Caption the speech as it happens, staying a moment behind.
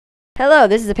Hello,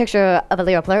 this is a picture of a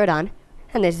Leopleurodon,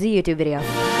 and this is a YouTube video.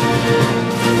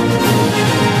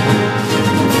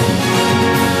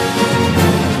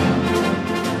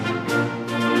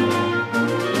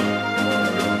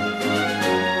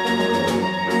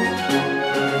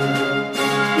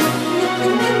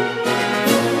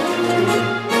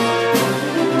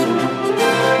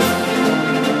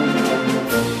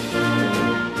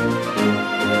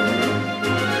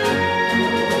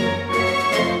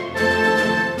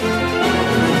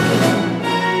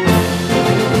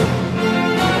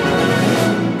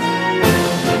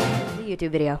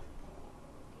 YouTube video.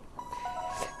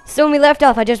 So when we left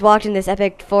off, I just walked in this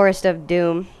epic forest of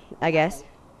doom, I guess,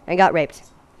 and got raped.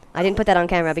 I didn't put that on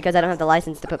camera because I don't have the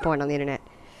license to put porn on the internet.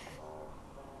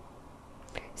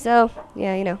 So,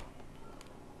 yeah, you know.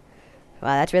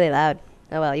 Wow, that's really loud.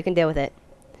 Oh well, you can deal with it.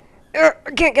 I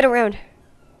can't get around.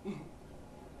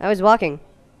 I was walking.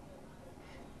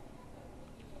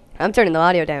 I'm turning the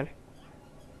audio down.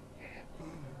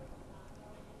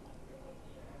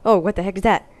 Oh, what the heck is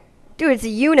that? Dude, it's a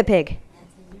Unipig.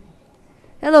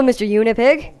 Hello, Mr.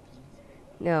 Unipig.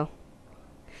 No.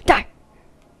 Die!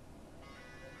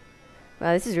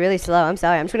 Wow, this is really slow. I'm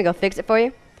sorry. I'm just going to go fix it for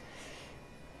you.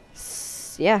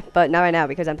 Yeah, but not right now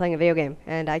because I'm playing a video game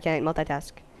and I can't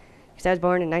multitask. Because I was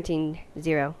born in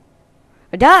 1900.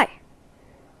 Die!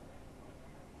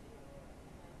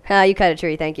 Ha, you cut a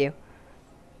tree. Thank you.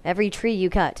 Every tree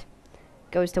you cut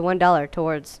goes to $1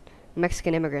 towards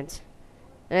Mexican immigrants.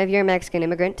 And if you're a Mexican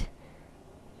immigrant,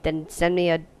 then send me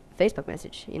a Facebook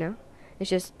message, you know?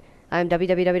 It's just, I'm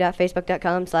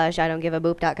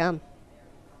www.facebook.com/idon'tgiveaboop.com.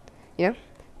 You know?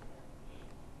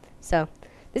 So,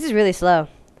 this is really slow.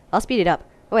 I'll speed it up.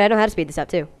 Oh, wait, I know how to speed this up,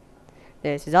 too.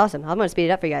 This is awesome. I'm going to speed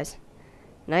it up for you guys.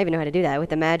 And I even know how to do that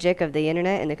with the magic of the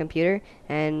internet and the computer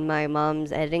and my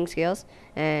mom's editing skills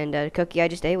and a cookie I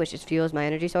just ate, which just fuels my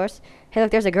energy source. Hey, look,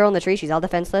 there's a girl in the tree. She's all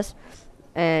defenseless.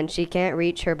 And she can't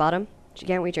reach her bottom. She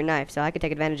can't reach her knife, so I could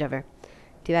take advantage of her.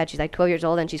 Too bad she's like 12 years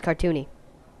old and she's cartoony.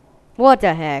 What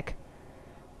the heck?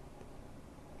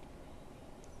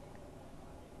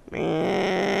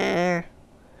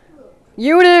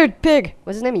 Unipig!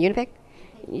 What's his name? Unipig?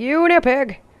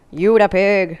 Unipig!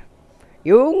 Unipig!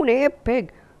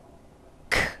 Unipig!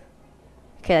 Okay,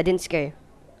 that didn't scare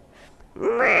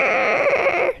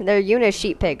you. They're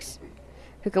uni-sheep pigs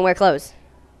who can wear clothes.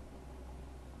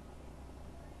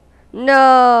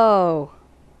 No!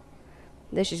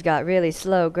 This just got really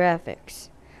slow graphics.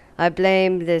 I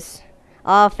blame this.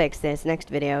 I'll fix this next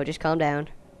video. Just calm down.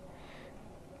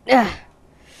 Ugh.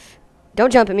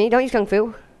 Don't jump at me. Don't use Kung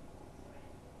Fu.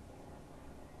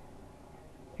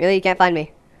 Really? You can't find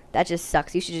me? That just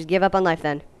sucks. You should just give up on life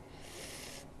then.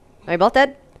 Are you both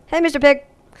dead? Hey, Mr. Pig.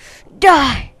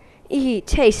 Die! Eat,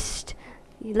 taste.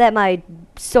 Let my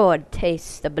sword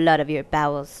taste the blood of your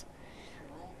bowels.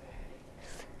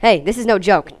 Hey, this is no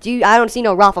joke. I don't see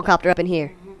no Rafflecopter up in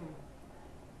here.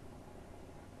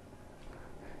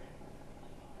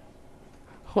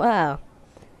 Wow.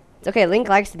 It's okay, Link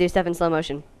likes to do stuff in slow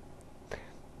motion.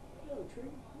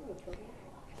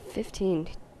 15.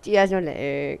 Do you guys know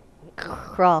the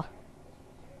crawl?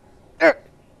 Did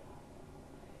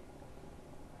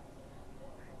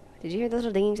you hear the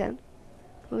little dinging sound?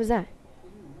 What was that?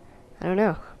 I don't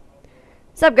know.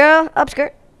 What's up, girl?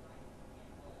 Upskirt.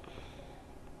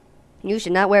 You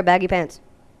should not wear baggy pants.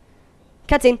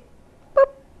 Cutscene. Boop.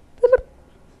 Boop.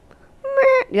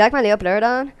 Do you like my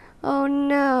Leopleurodon? Oh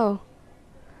no.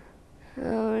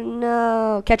 Oh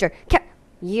no. Catch her.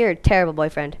 You're a terrible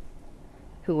boyfriend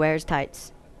who wears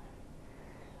tights.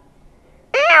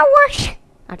 Ouch. I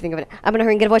have to think of it. I'm gonna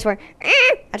hurry and get a voice for her.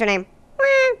 That's her name.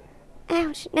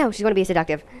 Ouch. No, she's gonna be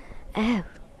seductive. Oh.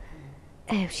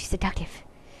 Oh, she's seductive.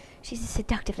 She's a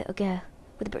seductive little girl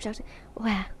with a British accent.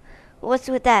 Wow. What's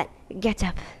with that? Get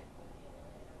up.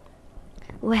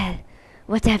 Well,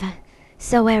 whatever.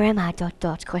 So where am I? ...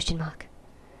 question mark.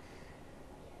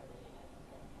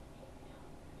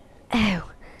 Oh,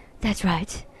 that's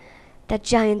right. That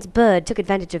giant bird took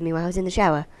advantage of me while I was in the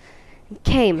shower. And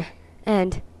came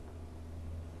and...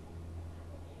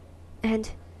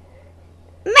 Mash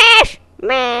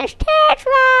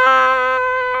Tetra!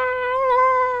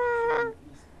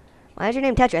 Why is your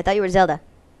name Tetra? I thought you were Zelda.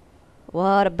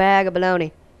 What a bag of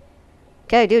baloney.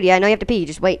 Okay, dude, yeah, I know you have to pee.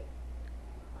 Just wait.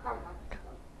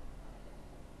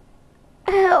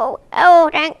 Oh,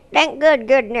 thank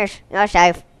goodness. You're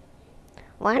safe.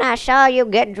 When I saw you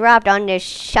get dropped on this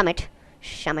summit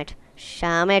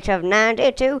of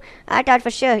 92, I thought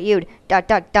for sure you'd ...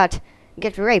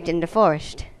 get raped in the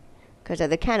forest. Because of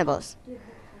the cannibals.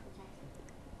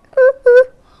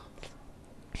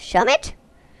 Summit?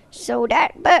 So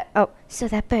that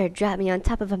bird dropped me on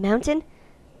top of a mountain?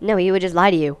 No, he would just lie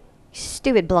to you.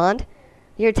 Stupid blonde.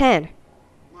 You're tan.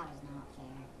 That was not fair.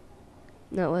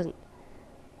 No, it wasn't.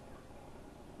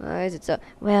 Why is it so...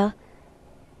 Well,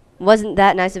 wasn't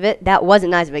that nice of it? That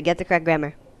wasn't nice of it. Get the correct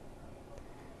grammar.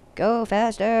 Go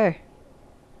faster.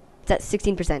 It's at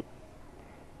 16%.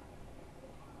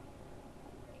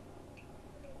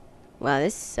 Wow,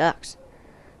 this sucks.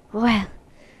 Well,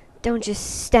 don't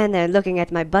just stand there looking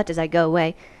at my butt as I go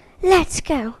away. Let's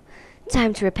go.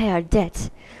 Time to repay our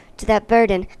debt to that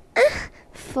burden.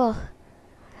 Full.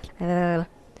 That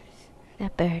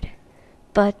bird.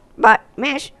 But,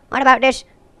 miss, what about this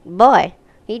boy?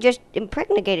 He just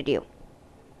impregnated you.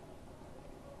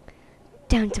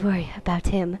 Don't worry about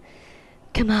him.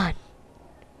 Come on.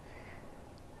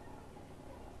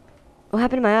 What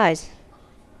happened to my eyes?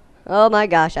 Oh my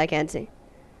gosh, I can't see.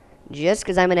 Just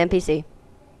because I'm an NPC.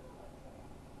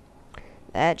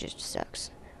 That just sucks.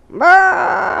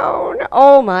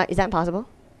 Oh my, is that possible?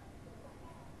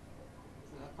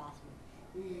 It's not possible.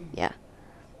 Yeah.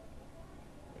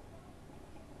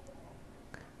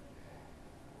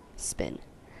 Spin.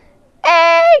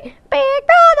 Hey, big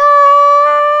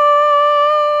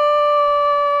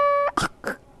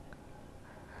brother!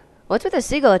 What's with the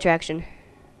seagull attraction?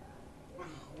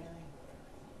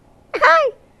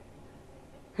 Hi!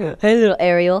 Hey, little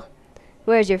Ariel.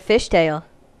 Where's your fishtail?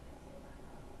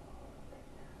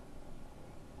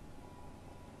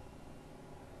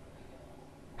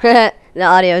 The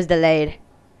audio is delayed.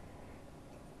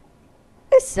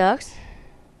 This sucks.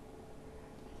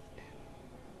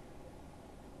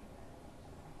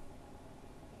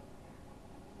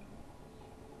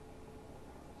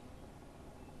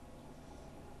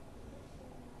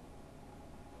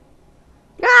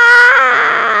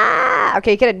 Ah!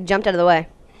 Okay, you could have jumped out of the way.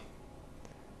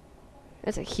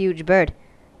 That's a huge bird.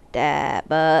 That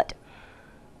but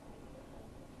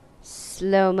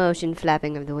slow motion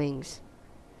flapping of the wings.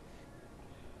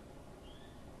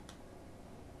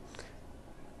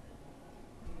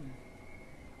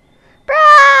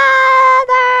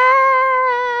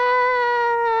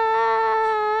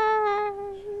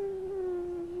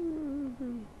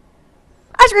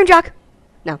 Ice cream truck!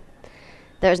 No.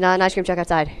 There's not an ice cream truck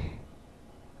outside.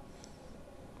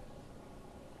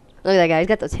 Look at that guy. He's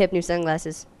got those hip new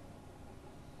sunglasses.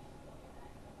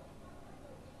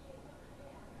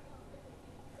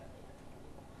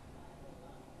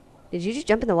 Did you just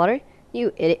jump in the water?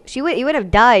 You idiot. You would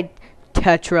have died,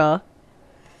 Tetra.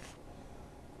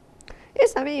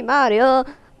 It's not me, Mario.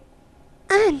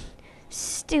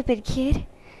 Stupid kid.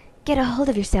 Get a hold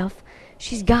of yourself.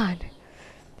 She's gone.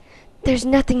 There's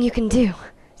nothing you can do.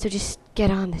 So just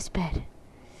get on this bed.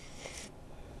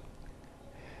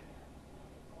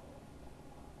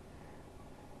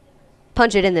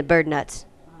 Punch it in the bird nuts.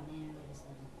 Oh man, wait a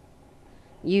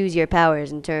second. Use your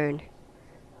powers in turn.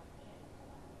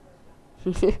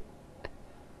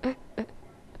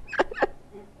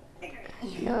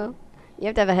 No. You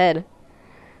have to have a head.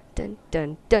 Dun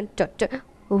dun dun dun dun.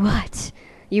 What?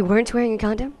 You weren't wearing a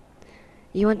condom?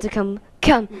 You want to come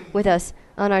with us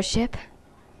on our ship?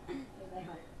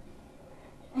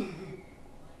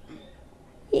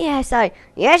 Yes, I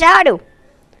do.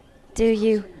 Do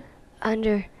you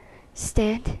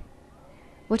understand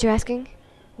what you're asking?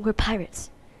 We're pirates.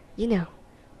 You know,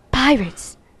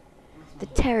 pirates. The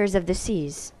terrors of the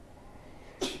seas.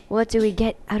 What do we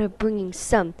get out of bringing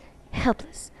some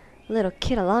helpless little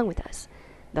kid along with us?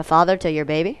 The father to your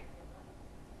baby?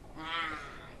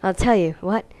 I'll tell you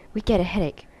what, we get a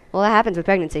headache. Well, that happens with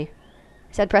pregnancy.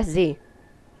 I said press Z.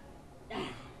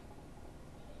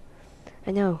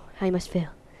 I know how you must feel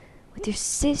with your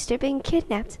sister being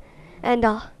kidnapped and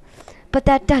all, but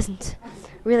that doesn't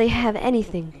really have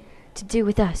anything to do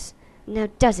with us. Now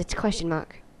does it? Question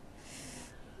mark.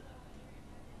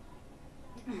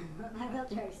 My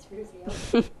wheelchair screws me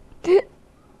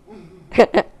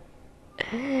over.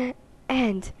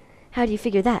 And how do you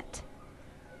figure that?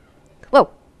 Whoa,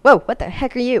 whoa, what the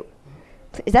heck are you?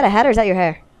 Is that a hat or is that your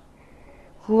hair?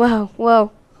 Whoa,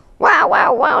 whoa. Wow,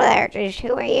 wow, wow there. Just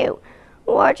who are you?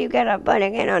 Why'd you get up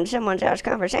butting in on someone else's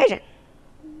conversation?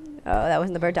 Oh, that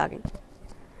wasn't the bird talking.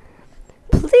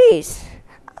 Please.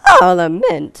 All I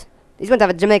meant. These ones have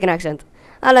a Jamaican accent.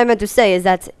 All I meant to say is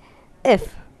that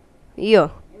if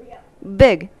you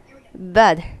big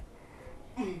bad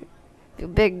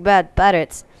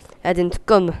pirates hadn't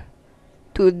come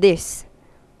to this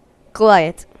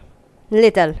quiet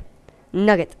little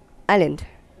nugget island.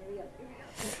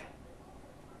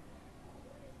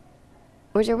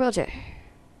 Where's your wheelchair?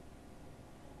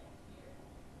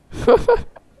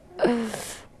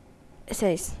 It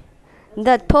says,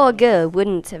 that poor girl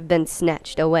wouldn't have been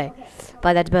snatched away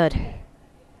by that bird.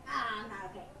 I'm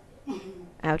not okay.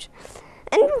 Ouch.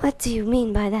 And what do you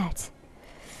mean by that?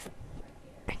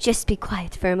 Just be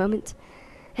quiet for a moment,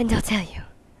 and I'll tell you.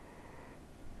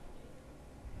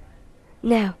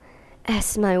 Now,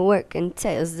 as my work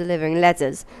entails delivering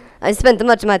letters, I spent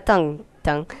much of my tongue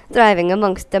driving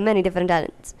amongst the many different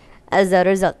islands. As a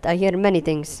result, I hear many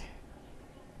things.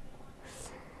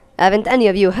 Haven't any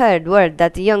of you heard word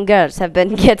that the young girls have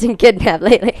been getting kidnapped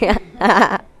lately?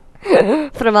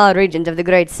 From all regions of the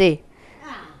Great Sea.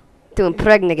 To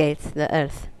impregnate the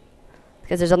earth.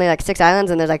 Because there's only like 6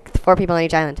 islands and there's like 4 people on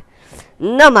each island.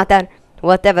 No matter,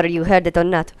 whatever you heard it or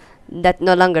not, that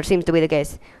no longer seems to be the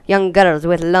case. Young girls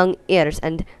with long ears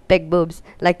and big boobs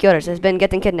like yours has been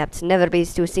getting kidnapped, never be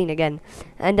to seen again.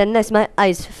 And unless my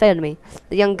eyes fail me,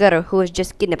 the young girl who was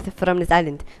just kidnapped from this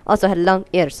island also had long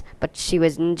ears, but she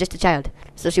was just a child,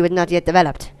 so she was not yet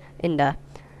developed. And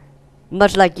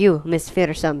much like you, Miss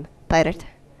Fearsome Pirate.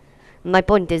 My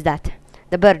point is that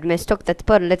the bird mistook that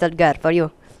poor little girl for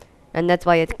you, and that's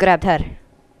why it grabbed her.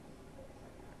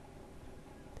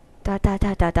 Dot dot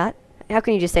dot dot dot. How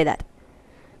can you just say that?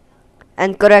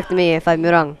 And correct me if I'm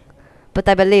wrong, but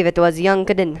I believe it was young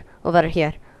Kadin over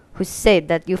here who said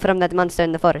that you from that monster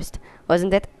in the forest,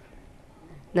 wasn't it?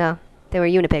 No, they were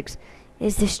unipigs.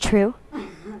 Is this true?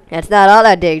 That's not all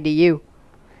I dig to you.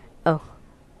 Oh.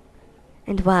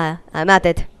 And while I'm at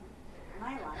it,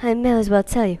 I may as well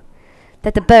tell you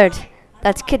that the bird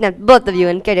that's kidnapped both of you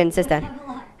and Kadin's sister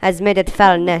has made its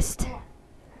foul nest.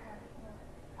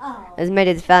 Has made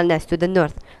its foul nest to the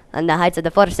north on the heights of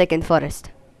the Forsaken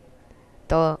Forest.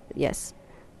 Yes.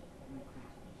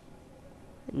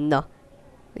 No.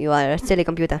 You are a silly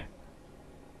computer.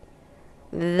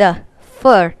 The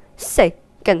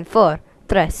Forsaken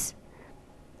Fortress.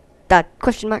 That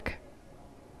question mark.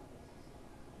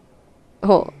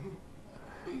 Oh.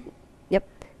 Yep.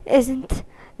 Isn't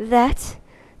that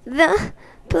the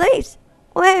place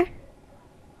where...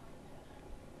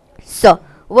 So,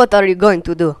 what are you going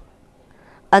to do?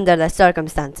 Under the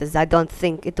circumstances, I don't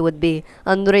think it would be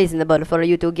unreasonable for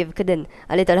you to give Kadin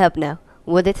a little help now,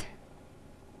 would it?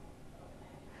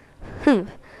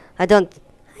 I don't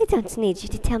need you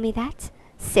to tell me that,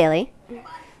 silly.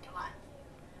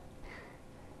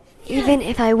 Even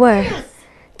if I were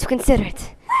to consider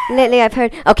it. Lately I've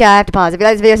heard... Okay, I have to pause. If you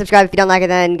like this video, subscribe. If you don't like it,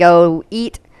 then go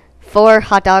eat 4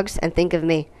 hot dogs and think of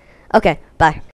me. Okay, bye.